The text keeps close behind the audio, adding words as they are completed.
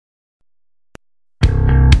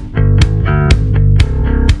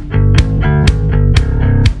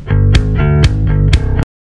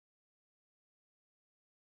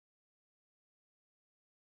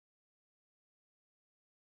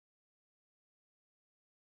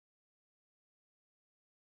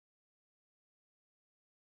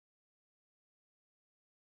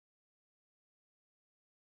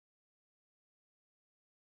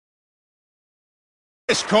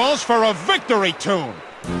This calls for a victory tune.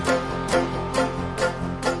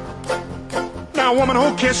 Now, a woman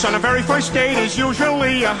who'll kiss on the very first date is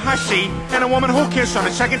usually a hussy, and a woman who'll kiss on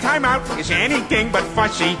the second time out is anything but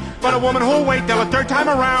fussy. But a woman who'll wait till the third time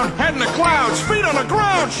around, head in the clouds, feet on the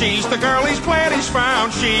ground, she's the girl he's glad he's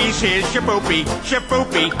found. She's his shaboopy,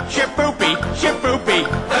 shaboopy, shaboopy, shaboopy.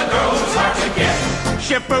 The girl who's hard to get.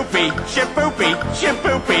 Shaboopy, shaboopy,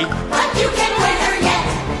 shaboopy. But you can win her yet.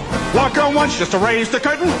 Walk her once just to raise the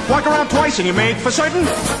curtain. Walk around twice and you make for certain.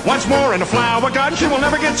 Once more in the flower garden, she will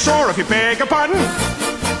never get sore if you beg her pardon. Do,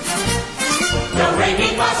 re,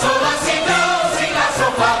 mi, fa, sol, la, si, do, si, la,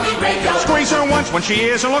 sol, fa, mi, re, do. Squeeze her once when she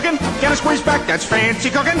isn't looking. Get a squeeze back, that's fancy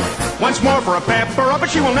cooking. Once more for a pepper up, but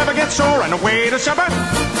she will never get sore on the way to supper.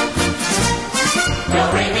 Do,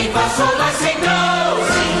 re, mi, fa, sol, la, si, do,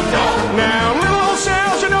 si, do. Now, little old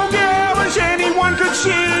Sal's a no gal as anyone could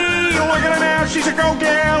see. Look at her now, she's a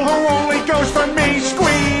go-gal who only goes for me.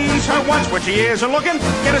 Squeeze her once when she isn't looking.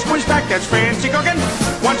 Get a squeeze back, that's fancy cooking.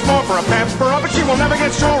 Once more for a pepper up, but she will never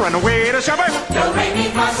get sore on the way to supper. Do, re, mi,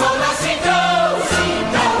 fa, sol, la, si, do, si,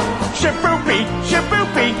 do. Shaboopy,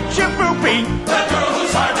 shaboopy, shaboopy. The girl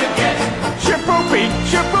who's hard to get. Shaboopy,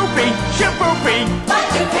 shaboopy, shaboopy. But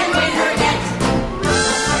you can win her yet.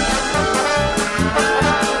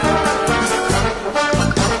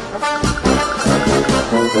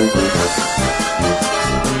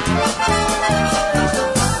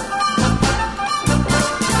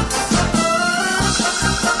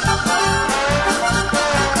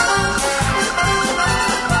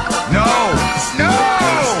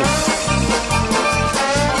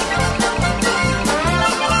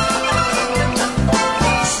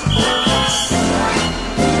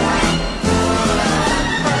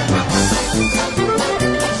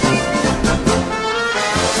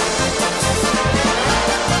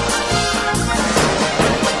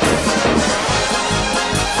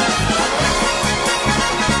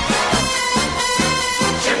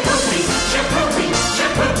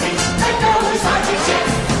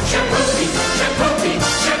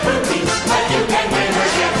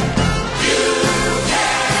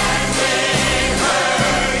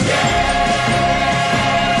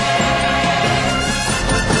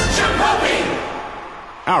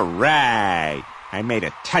 All right, I made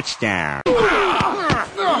a touchdown. Yeah!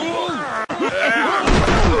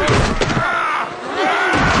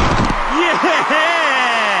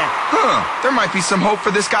 Huh, there might be some hope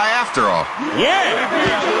for this guy after all. Yeah!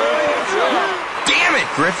 Damn it,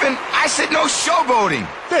 Griffin! I said no showboating!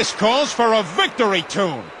 This calls for a victory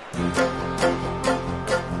tune.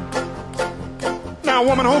 Now, a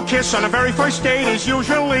woman who'll kiss on the very first date is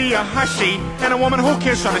usually a hussy, and a woman who'll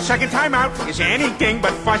kiss on the second time out is anything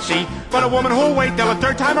but fussy. But a woman who'll wait till the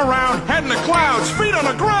third time around, head in the clouds, feet on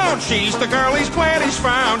the ground, she's the girl he's glad he's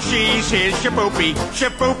found. She's his shaboopy,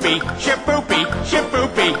 shaboopy, shaboopy,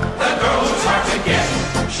 shaboopy. The girl who's hard to get.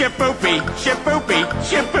 Shaboopy, shaboopy,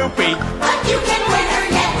 shaboopy. But you can win her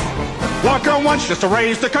yet. Walk her once just to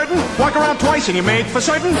raise the curtain. Walk around twice and you make for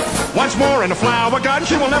certain. Once more in the flower garden,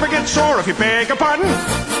 she will never get sore if you beg her pardon. Do,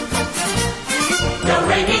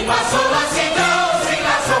 re, mi, fa, sol, la, si, do, si,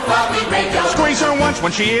 la, sol, fa, mi, re, do. Squeeze her once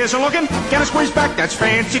when she isn't looking. Get a squeeze back, that's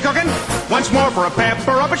fancy cooking. Once more for a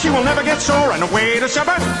pepper up, but she will never get sore on the way to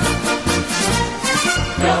supper.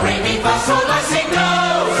 Do, re, mi, fa, sol, la, si, do,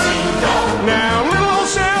 si, do. Now, little old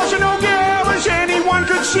Sal's a no gal as anyone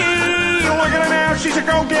could see. Look at her now, she's a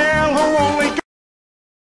go-gal who only